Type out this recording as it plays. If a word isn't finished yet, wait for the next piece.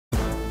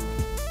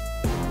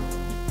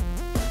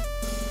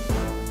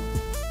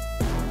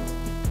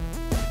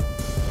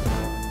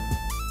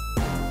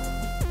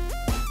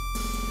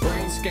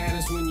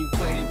scatters when you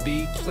play the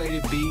beat,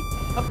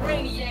 A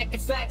brainiac, in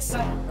fact,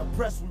 son. Now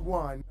press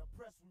rewind.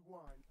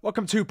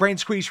 Welcome to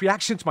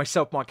Brainsqueezereactions.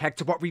 Myself, Mark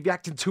Hector. What are we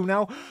reacting to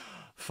now?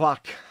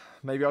 Fuck.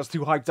 Maybe I was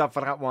too hyped up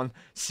for that one.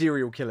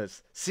 Serial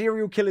killers.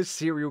 Serial killers,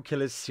 serial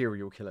killers,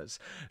 serial killers.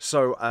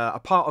 So, a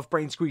part of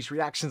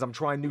Brainsqueezereactions, I'm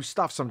trying new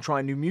stuff. So I'm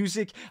trying new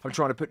music. I'm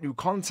trying to put new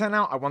content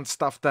out. I want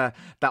stuff that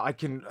I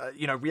can,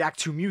 react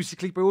to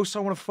musically. But also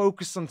I want to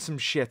focus on some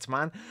shit,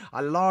 man.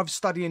 I love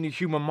studying the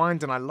human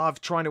mind. And I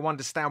love trying to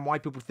understand why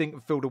people think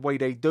and feel the way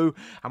they do.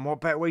 And what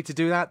better way to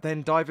do that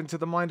than dive into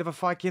the mind of a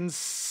fucking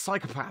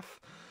psychopath.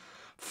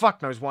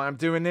 Fuck knows why I'm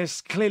doing this.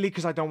 Clearly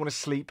because I don't want to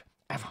sleep.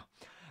 Ever.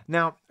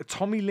 Now,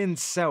 Tommy Lynn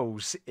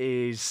Sells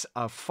is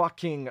a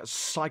fucking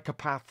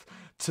psychopath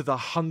to the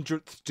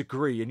 100th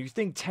degree. And you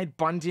think Ted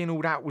Bundy and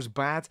all that was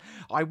bad?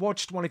 I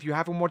watched one, if you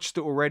haven't watched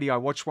it already, I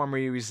watched one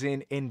where he was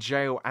in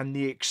jail, and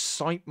the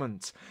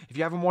excitement. If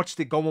you haven't watched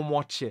it, go and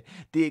watch it.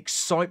 The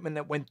excitement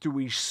that went through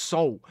his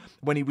soul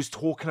when he was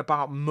talking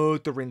about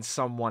murdering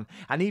someone.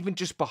 And even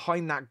just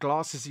behind that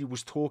glass as he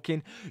was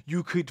talking,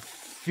 you could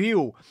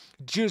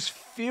just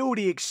feel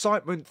the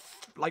excitement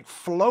like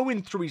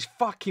flowing through his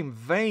fucking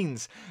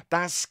veins.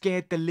 That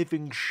scared the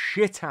living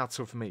shit out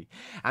of me.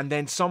 And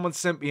then someone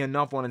sent me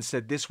another one and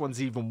said, this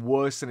one's even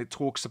worse, and it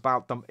talks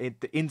about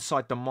the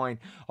inside the mind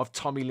of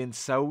Tommy Lynn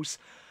Sells.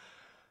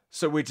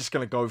 So we're just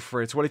going to go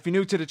for it. Well, if you're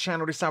new to the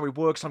channel, this is how it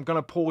works. I'm going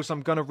to pause,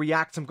 I'm going to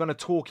react, I'm going to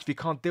talk. If you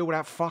can't deal with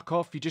that, fuck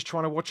off. You're just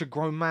trying to watch a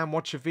grown man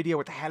watch a video.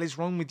 What the hell is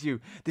wrong with you?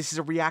 This is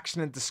a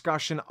reaction and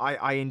discussion.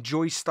 I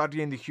enjoy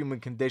studying the human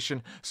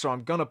condition. So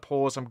I'm going to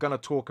pause, I'm going to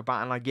talk about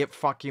it, and I get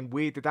fucking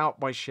weirded out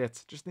by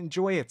shit. Just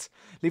enjoy it.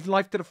 Live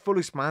life to the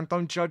fullest, man.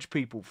 Don't judge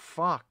people.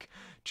 Fuck.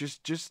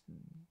 Just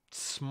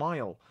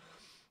smile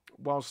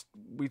whilst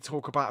we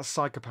talk about a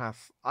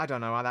psychopath. I don't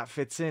know how that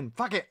fits in.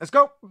 Fuck it, let's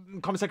go.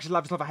 Comment section,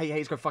 love, love,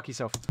 hate, go fuck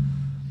yourself.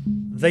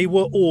 They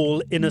were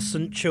all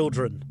innocent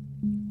children.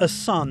 A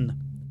son.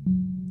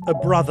 A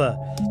brother.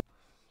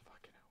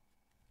 Fucking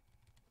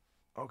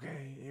hell.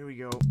 Okay, here we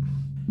go.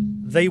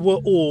 They were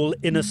all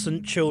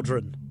innocent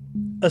children.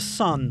 A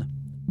son.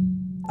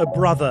 A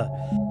brother.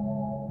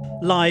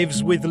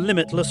 Lives with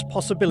limitless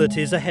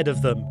possibilities ahead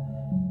of them.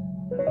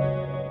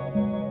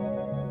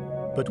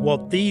 But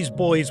what these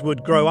boys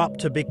would grow up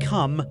to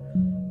become,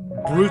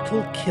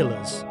 brutal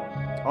killers.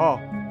 Oh,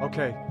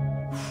 okay.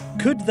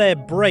 Could their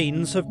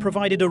brains have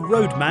provided a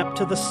roadmap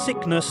to the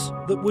sickness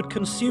that would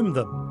consume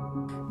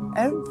them?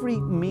 Every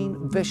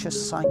mean,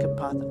 vicious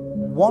psychopath,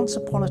 once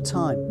upon a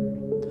time,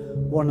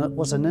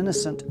 was an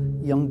innocent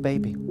young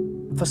baby.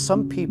 For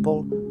some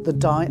people, the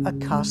die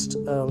are cast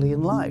early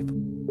in life.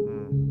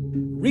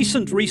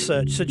 Recent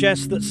research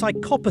suggests that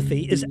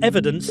psychopathy is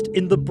evidenced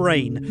in the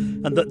brain,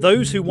 and that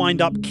those who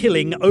wind up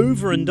killing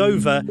over and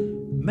over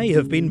may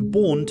have been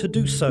born to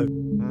do so.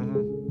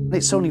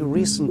 It's only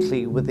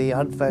recently, with the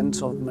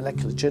advent of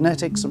molecular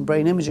genetics and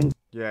brain imaging.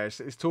 Yeah,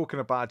 it's talking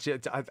about...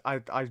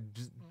 I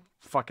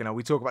fucking hell,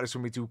 we talk about this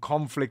when we do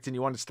conflict and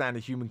you understand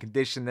the human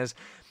condition. There's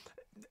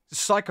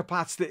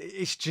psychopaths that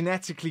it's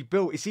genetically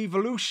built. It's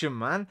evolution,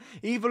 man.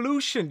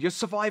 Evolution. Your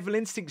survival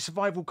instinct,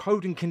 survival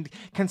coding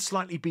can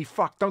slightly be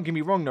fucked. Don't get me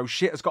wrong, no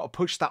shit has got to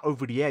push that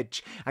over the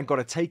edge and got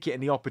to take it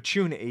in the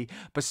opportunity.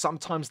 But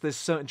sometimes there's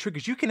certain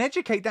triggers. You can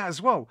educate that as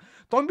well.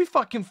 Don't be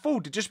fucking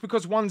fooled just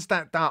because ones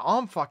that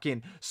aren't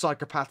fucking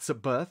psychopaths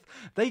at birth,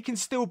 they can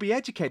still be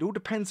educated. It all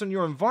depends on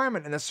your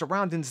environment and the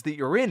surroundings that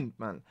you're in,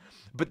 man.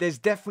 But there's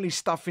definitely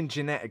stuff in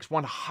genetics,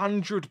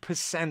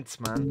 100%,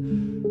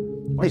 man.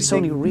 It's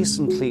only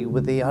recently,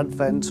 with the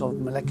advent of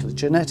molecular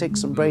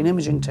genetics and brain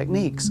imaging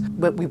techniques,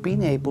 that we've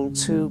been able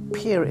to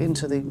peer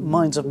into the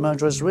minds of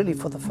murderers really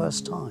for the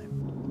first time.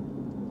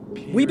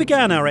 We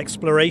began our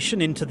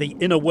exploration into the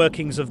inner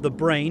workings of the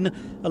brain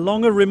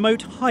along a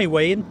remote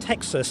highway in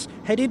Texas,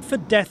 headed for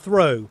death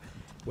row,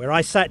 where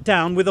I sat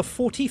down with a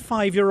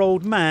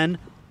 45-year-old man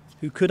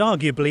who could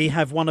arguably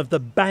have one of the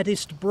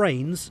baddest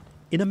brains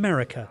in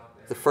America.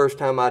 The first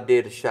time I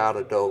did a shot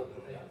of dope,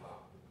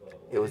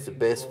 it was the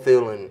best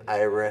feeling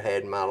I ever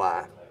had in my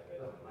life.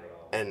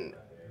 And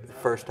the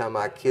first time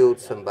I killed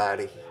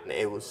somebody,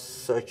 it was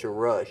such a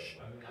rush.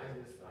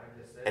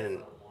 And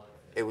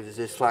it was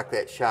just like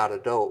that shot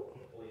of dope.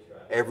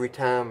 Every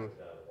time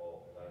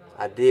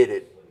I did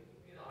it,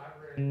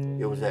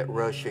 it was that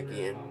rush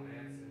again.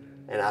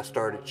 And I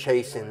started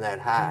chasing that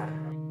high.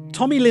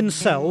 Tommy Lynn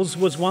Sells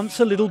was once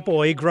a little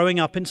boy growing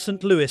up in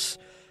St. Louis.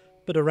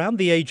 But around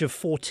the age of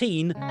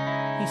 14,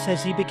 he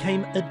says he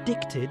became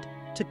addicted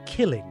to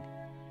killing.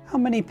 How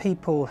many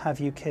people have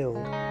you killed?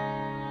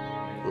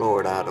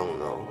 Lord, I don't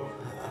know.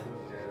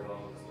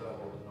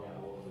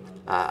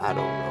 I don't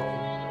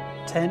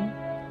know. 10?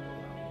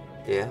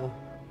 Yeah.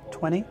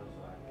 20?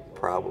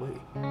 Probably.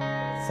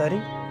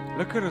 30?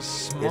 Look at her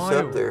smile. It's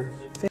up there.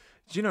 Do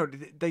you know,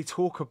 they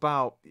talk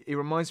about, it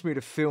reminds me of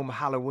the film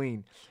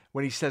Halloween,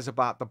 when he says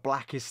about the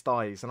blackest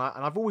eyes. And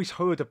I've always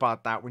heard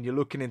about that when you're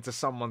looking into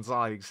someone's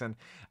eyes. And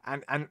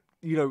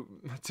you know,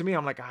 to me,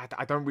 I'm like,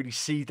 I don't really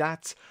see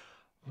that.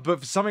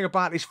 But something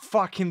about this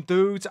fucking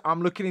dude,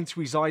 I'm looking into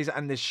his eyes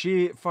and the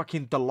sheer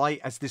fucking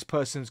delight as this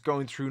person's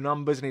going through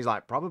numbers, and he's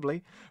like,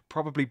 probably,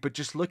 but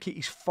just look at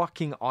his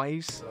fucking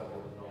eyes.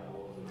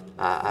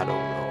 I don't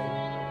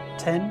know.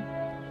 10,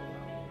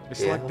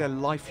 It's like they're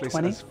lifeless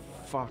 20? as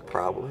fuck.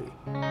 Probably.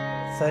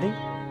 30,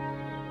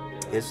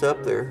 It's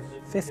up there.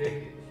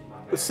 50.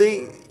 But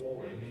see,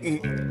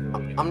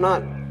 I'm not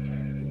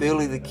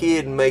Billy the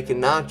Kid making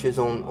notches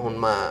on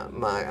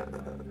my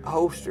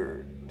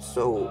holster,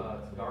 so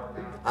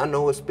I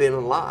know it's been a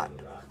lot.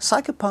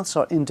 Psychopaths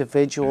are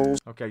individuals.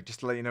 Okay,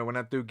 just to let you know, when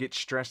that dude gets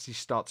stressed, he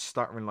starts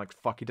stuttering like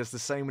fuck. He does the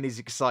same when he's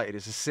excited.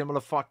 It's a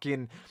similar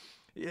fucking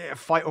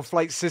fight or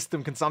flight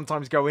system can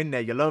sometimes go in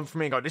there. You learn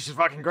from it and go, this is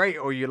fucking great,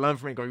 or you learn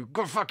from it and go,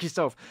 go fuck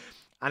yourself.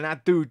 And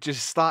that dude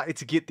just started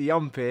to get the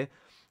ump here,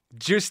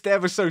 just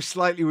ever so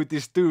slightly with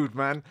this dude,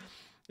 man.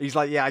 He's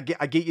like, yeah,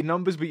 I get your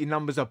numbers, but your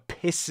numbers are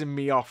pissing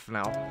me off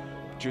now.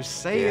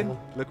 Just saying,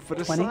 look for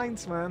the 20?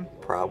 signs, man.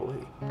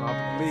 Probably.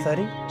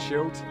 30?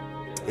 Chilled.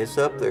 It's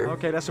up there.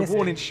 Okay, that's a 50.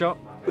 warning shot.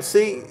 But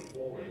see,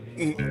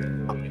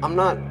 I'm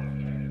not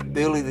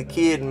Billy the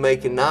Kid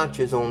making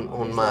notches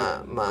on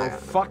my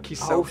fuck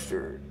yourself.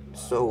 holster,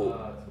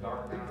 so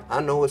I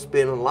know it's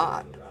been a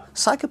lot.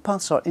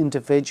 Psychopaths are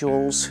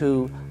individuals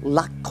who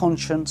lack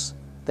conscience,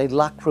 they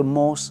lack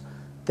remorse,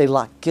 they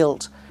lack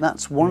guilt.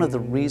 That's one of the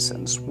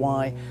reasons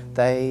why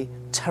they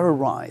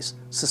terrorize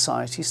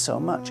society so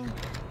much.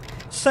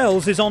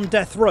 Sells is on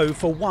death row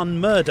for one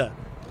murder,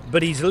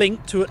 but he's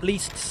linked to at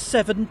least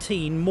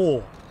 17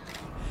 more.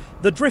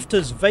 The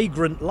drifter's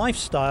vagrant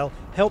lifestyle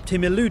helped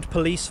him elude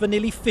police for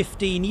nearly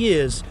 15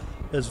 years,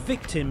 as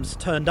victims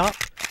turned up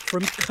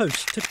from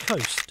coast to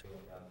coast.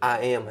 I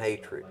am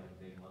hatred.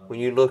 When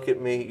you look at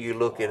me, you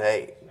look at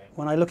hate.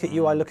 When I look at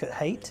you, I look at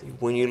hate.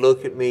 When you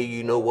look at me,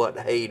 you know what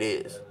hate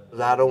is. 'Cause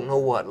I don't know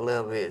what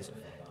love is.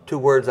 Two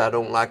words I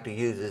don't like to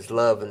use is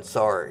love and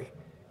sorry,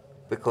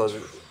 because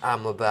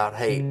I'm about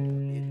hate.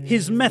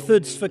 His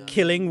methods for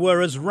killing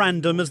were as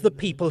random as the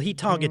people he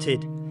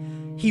targeted.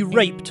 He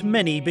raped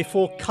many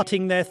before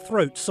cutting their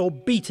throats or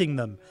beating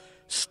them,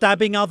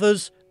 stabbing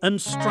others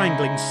and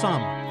strangling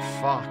some.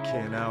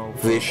 Fucking hell.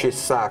 Vicious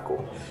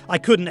cycle. I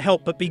couldn't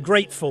help but be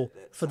grateful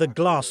for the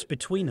glass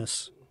between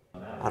us.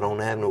 I don't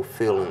have no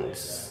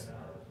feelings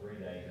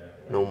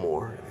no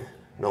more.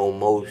 No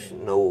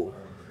emotion, no.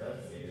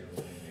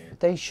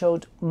 They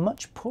showed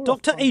much poorer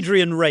Dr. function.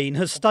 Adrian Rain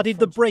has studied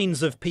the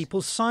brains of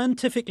people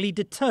scientifically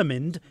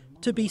determined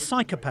to be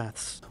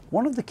psychopaths.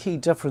 One of the key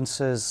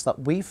differences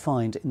that we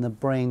find in the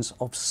brains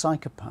of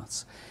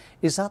psychopaths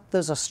is that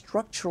there's a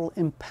structural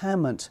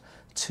impairment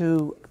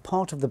to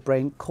part of the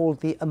brain called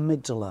the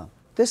amygdala.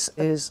 This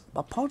is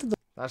a part of the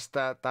That's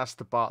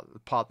the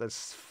part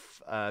that's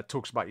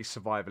talks about your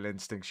survival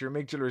instincts. Your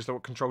amygdala is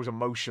what controls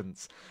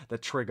emotions, the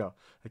trigger.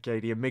 Okay,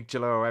 the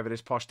amygdala, or whatever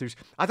this posh dude's.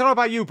 I don't know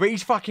about you, but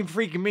he's fucking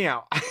freaking me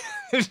out.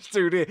 This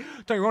dude here.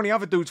 Don't get me wrong, the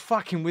other dude's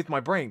fucking with my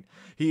brain.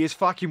 He is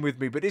fucking with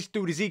me, but this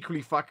dude is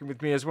equally fucking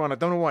with me as well. And I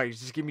don't know why.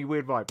 He's just giving me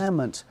weird vibes.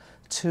 impairment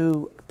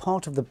to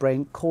part of the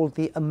brain called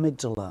the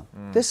amygdala.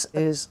 This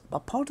is a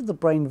part of the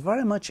brain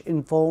very much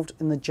involved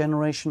in the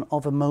generation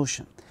of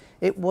emotion.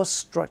 It was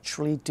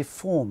structurally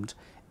deformed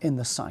in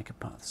the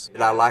psychopaths.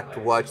 I like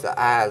to watch the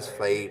eyes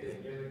fade,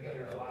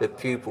 the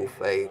pupil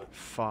fade.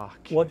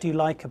 Fuck. What do you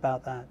like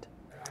about that?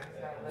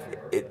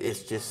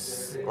 It's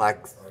just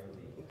like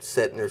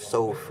setting their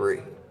soul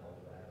free.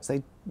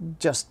 They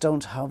just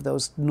don't have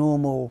those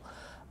normal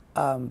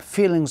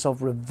feelings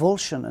of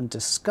revulsion and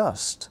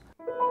disgust.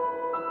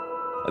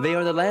 They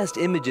are the last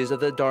images of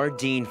the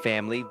Dardine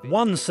family.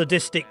 One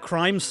sadistic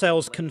crime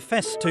Sells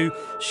confessed to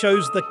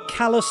shows the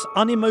callous,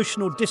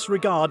 unemotional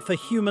disregard for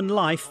human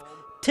life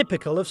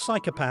typical of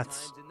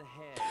psychopaths.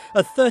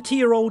 A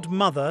 30-year-old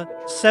mother,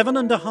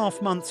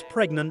 7.5 months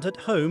pregnant at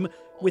home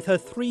with her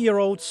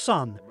 3-year-old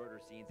son,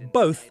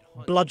 both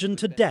bludgeoned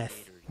to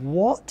death.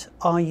 What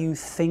are you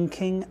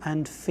thinking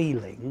and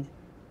feeling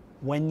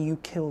when you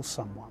kill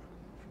someone?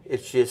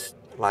 It's just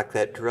like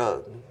that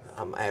drug.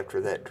 I'm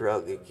after that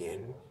drug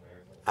again.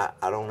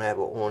 I don't have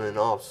an on and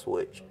off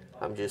switch.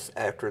 I'm just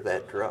after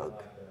that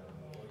drug.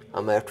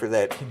 I'm after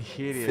that I can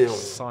hear the feeling.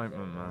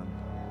 excitement, man.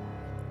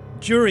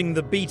 During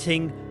the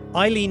beating,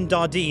 Eileen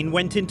Dardine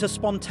went into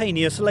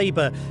spontaneous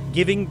labour,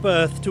 giving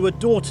birth to a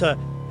daughter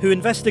who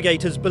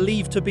investigators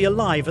believed to be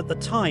alive at the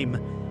time.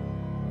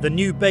 The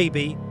new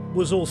baby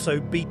was also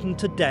beaten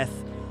to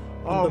death,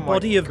 and Oh the my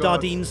body of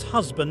God. Dardine's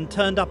husband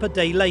turned up a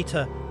day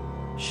later,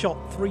 shot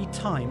 3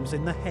 times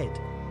in the head.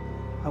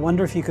 I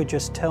wonder if you could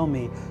just tell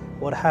me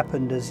what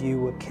happened as you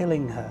were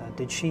killing her.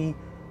 Did she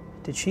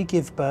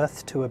give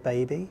birth to a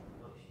baby?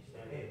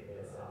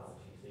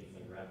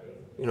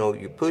 You know,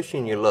 you're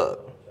pushing your luck.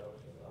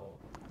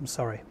 I'm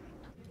sorry.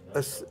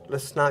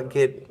 Let's not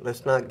get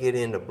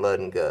into blood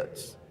and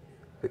guts,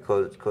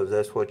 because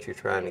that's what you're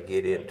trying to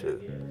get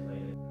into.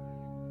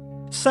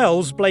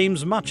 Sells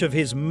blames much of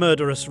his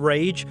murderous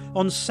rage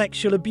on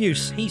sexual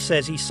abuse he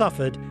says he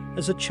suffered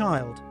as a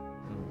child.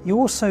 You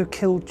also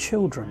killed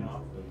children.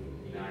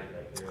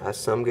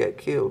 Some get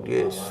killed,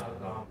 yes.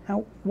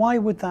 Now, why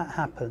would that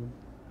happen?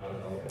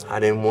 I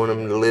didn't want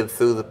him to live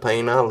through the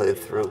pain I lived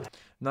through.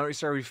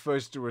 Notice how he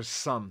refers to his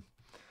son.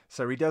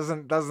 So he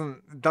doesn't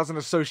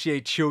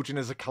associate children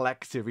as a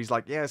collective. He's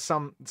like, yeah,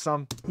 some.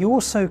 You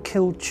also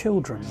killed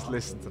children. Just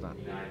listen to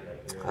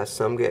that.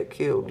 Some get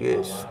killed,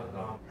 yes.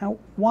 Now,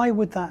 why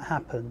would that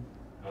happen?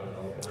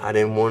 I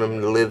didn't want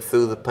him to live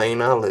through the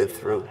pain I lived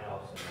through.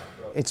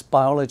 It's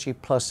biology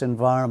plus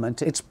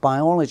environment. It's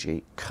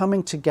biology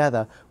coming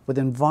together with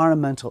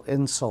environmental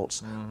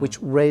insults which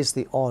raise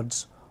the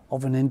odds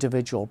of an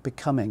individual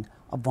becoming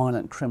a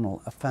violent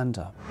criminal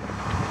offender.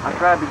 I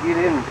tried to get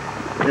in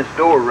this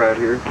door right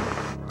here.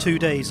 2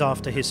 days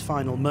after his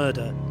final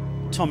murder,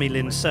 Tommy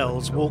Lynn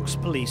Sells walks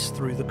police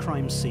through the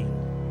crime scene.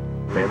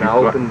 And I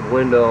opened the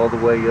window all the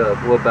way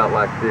up, well, about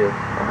like this.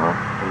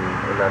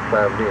 And I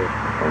climbed in.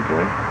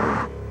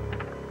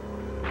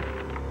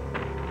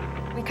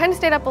 We kind of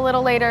stayed up a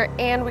little later,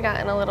 and we got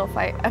in a little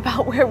fight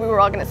about where we were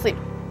all going to sleep.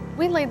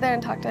 We laid there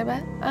and talked a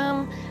bit.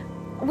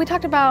 We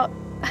talked about,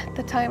 at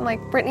the time, like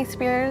Britney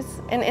Spears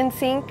and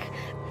NSYNC.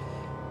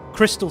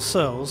 Crystal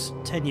Searles,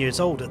 10 years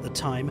old at the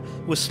time,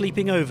 was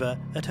sleeping over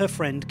at her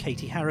friend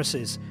Katie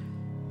Harris's.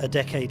 A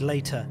decade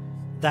later,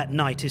 that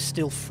night is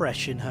still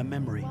fresh in her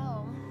memory.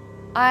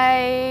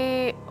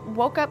 I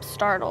woke up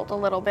startled a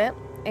little bit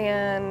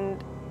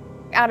and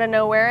out of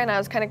nowhere, and I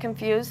was kind of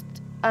confused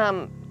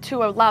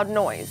to a loud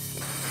noise.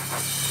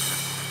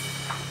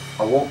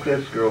 I woke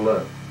this girl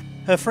up.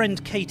 Her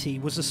friend Katie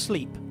was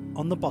asleep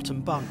on the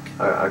bottom bunk.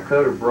 I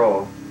cut her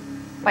bra.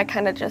 I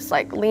kind of just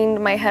like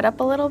leaned my head up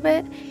a little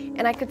bit,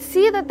 and I could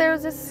see that there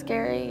was this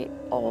scary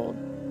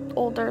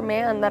older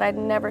man that I'd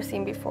never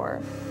seen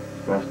before.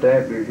 I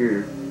stabbed her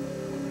here,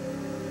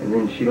 and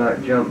then she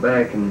like jumped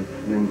back, and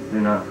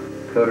then I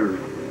cut her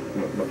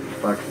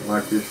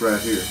like this right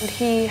here. And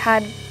he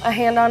had a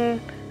hand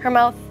on her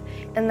mouth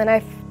and the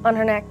knife on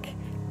her neck,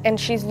 and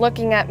she's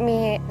looking at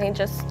me, and he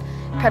just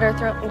cut her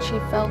throat, and she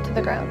fell to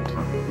the ground.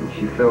 And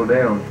she fell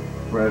down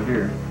right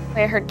here.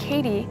 I heard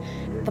Katie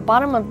at the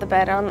bottom of the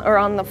bed,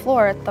 on the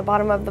floor at the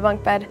bottom of the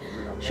bunk bed.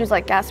 She was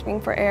like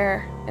gasping for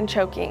air and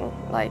choking,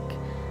 like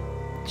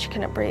she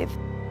couldn't breathe.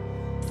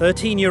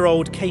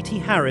 13-year-old Katie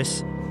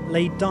Harris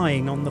lay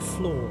dying on the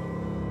floor.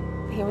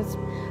 He was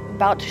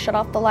about to shut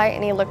off the light,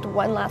 and he looked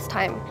one last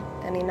time,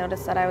 and he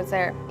noticed that I was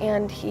there.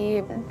 And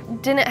he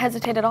didn't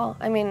hesitate at all.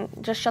 I mean,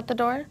 just shut the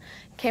door,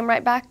 came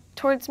right back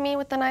towards me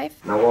with the knife.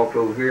 And I walked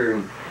over here,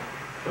 and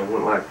I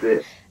went like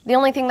this. The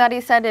only thing that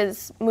he said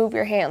is, move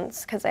your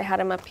hands, because I had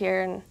him up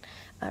here,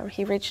 and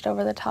he reached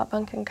over the top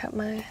bunk and cut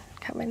my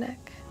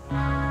neck.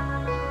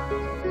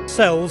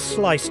 Sells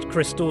sliced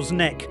Crystal's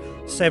neck,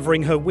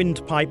 severing her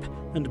windpipe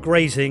and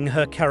grazing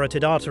her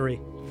carotid artery.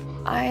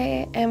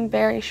 I am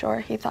very sure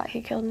he thought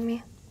he killed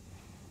me.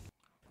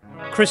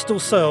 Crystal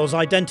Searles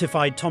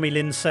identified Tommy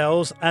Lynn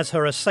Sells as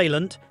her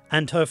assailant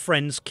and her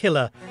friend's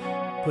killer,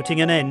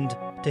 putting an end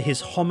to his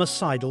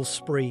homicidal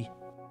spree.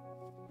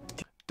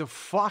 The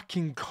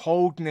fucking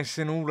coldness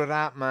in all of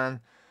that, man.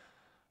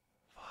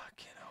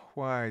 Fucking hell.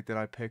 Why did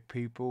I pick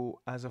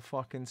people as a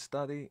fucking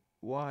study?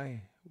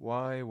 Why?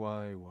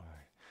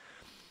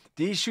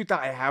 The issue that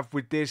I have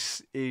with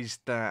this is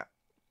that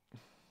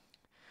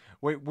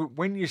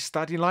when you're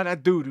studying, like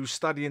that dude who's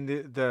studying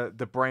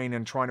the brain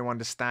and trying to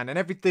understand, and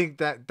everything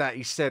that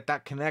he said,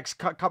 that connects. A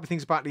couple of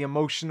things about the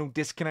emotional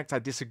disconnect, I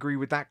disagree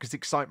with that, because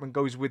excitement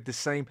goes with the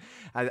same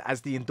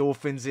as the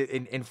endorphins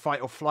in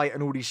fight or flight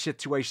and all these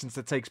situations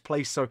that takes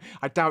place. So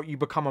I doubt you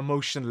become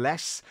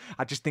emotionless.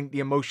 I just think the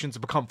emotions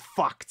become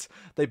fucked.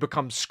 They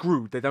become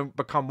screwed. They don't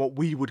become what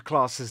we would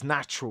class as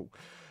natural.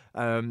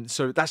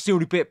 So that's the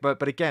only bit,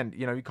 but again,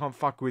 you know, you can't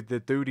fuck with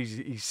the dude.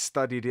 He's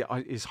studied it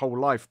his whole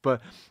life,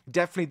 but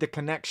definitely the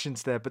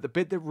connections there. But the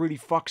bit that really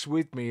fucks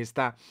with me is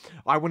that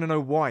I want to know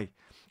why.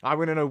 I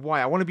want to know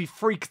why. I want to be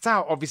freaked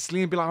out,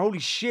 obviously, and be like, holy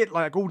shit,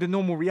 like all the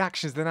normal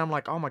reactions. Then I'm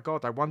like, oh my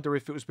God, I wonder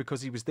if it was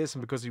because he was this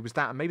and because he was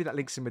that. And maybe that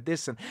links him with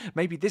this. And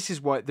maybe this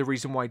is the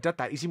reason why he did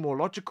that. Is he more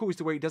logical? Is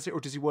the way he does it? Or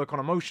does he work on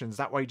emotions?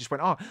 That way he just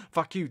went, oh,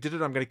 fuck you, did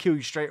it? I'm going to kill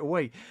you straight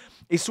away.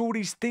 It's all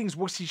these things.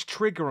 What's his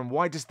trigger and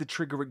why does the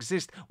trigger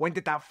exist? When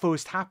did that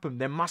first happen?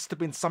 There must have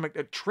been something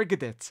that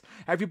triggered it.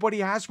 Everybody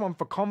has one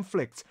for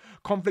conflict.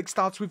 Conflict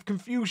starts with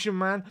confusion,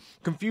 man.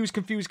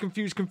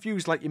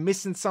 Confused. Like you're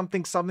missing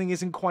something. Something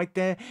isn't quite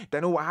there.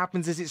 Then all what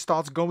happens is it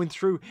starts going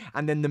through,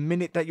 and then the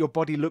minute that your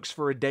body looks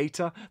for a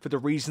data for the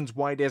reasons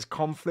why there's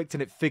conflict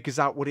and it figures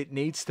out what it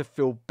needs to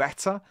feel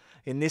better,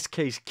 in this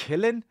case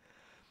killing,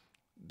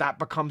 that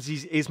becomes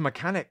his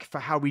mechanic for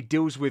how he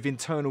deals with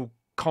internal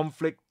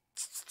conflict,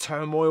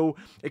 turmoil,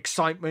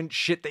 excitement,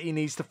 shit that he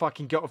needs to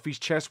fucking get off his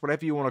chest,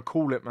 whatever you want to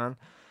call it, man.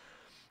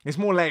 There's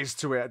more layers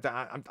to it.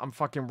 I'm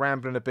fucking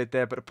rambling a bit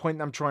there, but the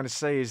point I'm trying to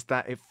say is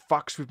that it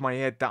fucks with my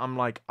head that I'm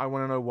like, I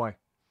want to know why.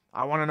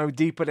 I want to know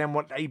deeper than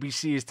what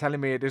ABC is telling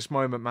me at this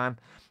moment, man.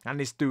 And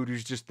this dude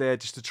who's just there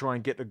just to try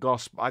and get the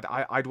gossip.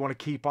 I'd want to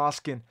keep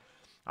asking.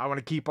 I want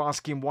to keep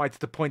asking why, to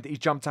the point that he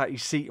jumped out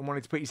his seat and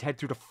wanted to put his head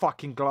through the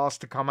fucking glass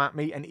to come at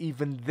me. And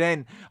even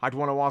then, I'd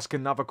want to ask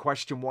another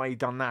question why he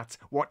done that.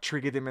 What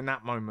triggered him in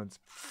that moment?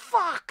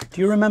 Fuck! Do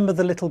you remember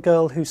the little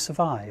girl who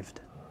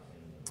survived?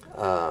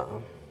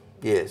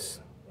 Yes.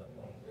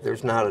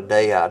 There's not a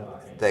day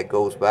that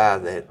goes by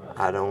that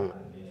I don't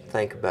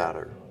think about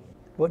her.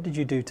 What did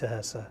you do to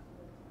her, sir?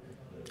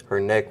 Her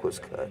neck was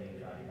cut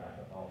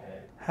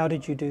How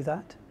did you do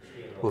that?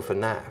 with a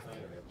knife.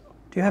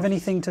 Do you have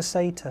anything to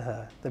say to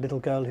her, the little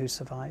girl who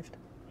survived?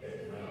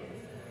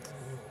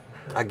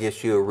 I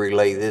guess you'll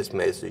relay this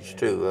message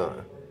too.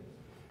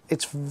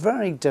 It's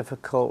very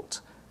difficult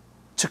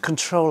to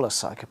control a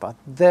psychopath.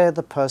 They're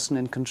the person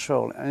in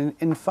control. And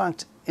in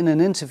fact, in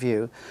an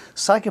interview,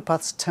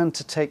 psychopaths tend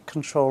to take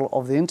control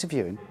of the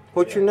interviewing.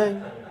 What's your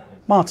name?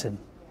 Martin.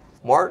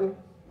 Martin?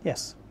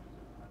 Yes.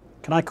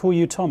 Can I call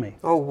you Tommy?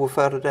 Oh,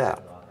 without a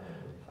doubt.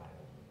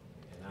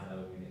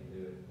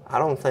 I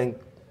don't think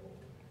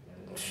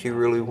she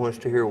really wants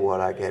to hear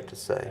what I got to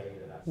say.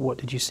 What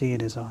did you see in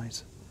his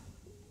eyes?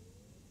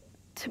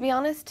 To be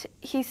honest,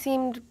 he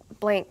seemed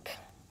blank.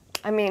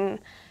 I mean,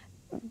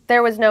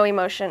 there was no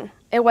emotion.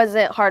 It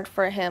wasn't hard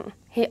for him.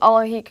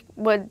 All he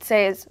would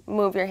say is,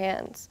 move your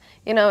hands.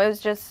 You know, it was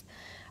just,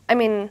 I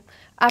mean,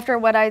 after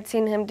what I'd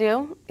seen him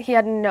do, he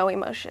had no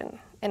emotion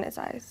in his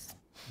eyes.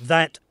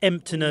 That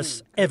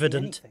emptiness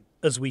evident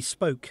as we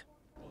spoke.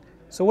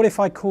 So what if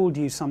I called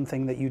you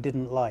something that you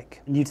didn't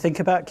like? And you'd think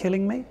about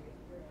killing me?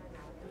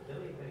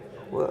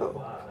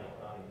 Well,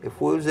 if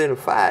we was in a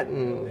fight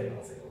and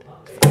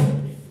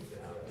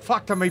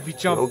Fuck, that made me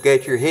jump. you'll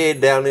get your head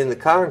down in the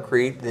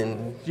concrete,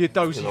 then You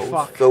dozy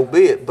fuck. so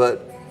be it. But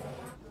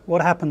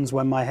What happens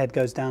when my head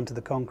goes down to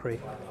the concrete?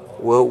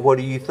 well, what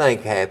do you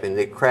think happens?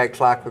 It cracks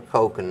like a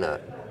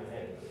coconut.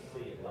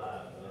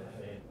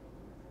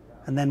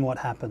 And then what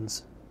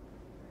happens?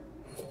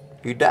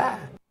 You die.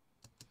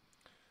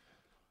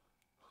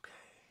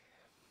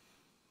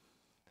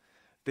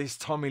 This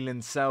Tommy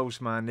Lynn Sells,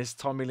 man. This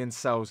Tommy Lynn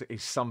Sells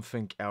is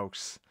something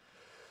else.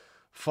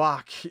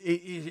 Fuck,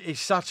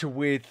 it's such a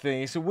weird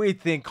thing. It's a weird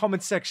thing.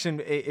 Comment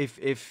section,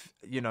 if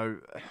you know,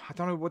 I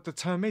don't know what the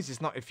term is. It's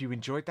not if you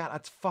enjoyed that.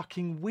 That's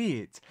fucking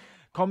weird.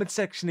 Comment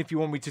section if you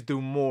want me to do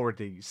more of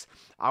these.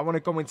 I want to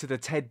go into the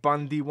Ted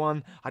Bundy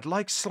one. I'd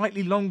like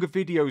slightly longer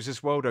videos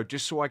as well, though,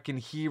 just so I can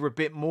hear a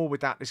bit more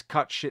without this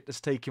cut shit that's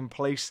taking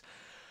place.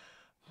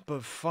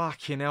 But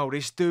fucking hell,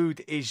 this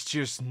dude is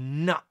just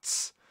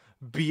nuts.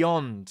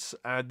 Beyond.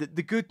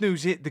 The good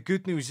news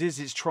is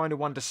it's trying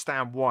to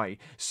understand why.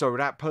 So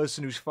that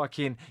person who's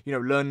fucking, you know,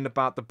 learning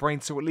about the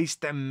brain, so at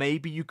least then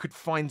maybe you could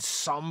find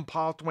some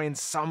pathway and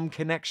some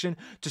connection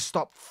to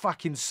stop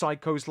fucking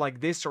psychos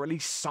like this, or at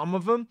least some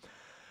of them.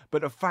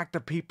 But the fact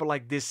that people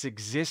like this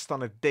exist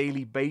on a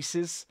daily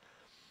basis,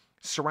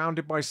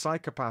 surrounded by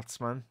psychopaths,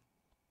 man.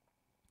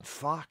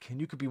 Fuck, and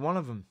you could be one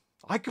of them.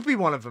 I could be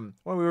one of them.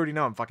 Well, we already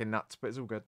know I'm fucking nuts, but it's all good.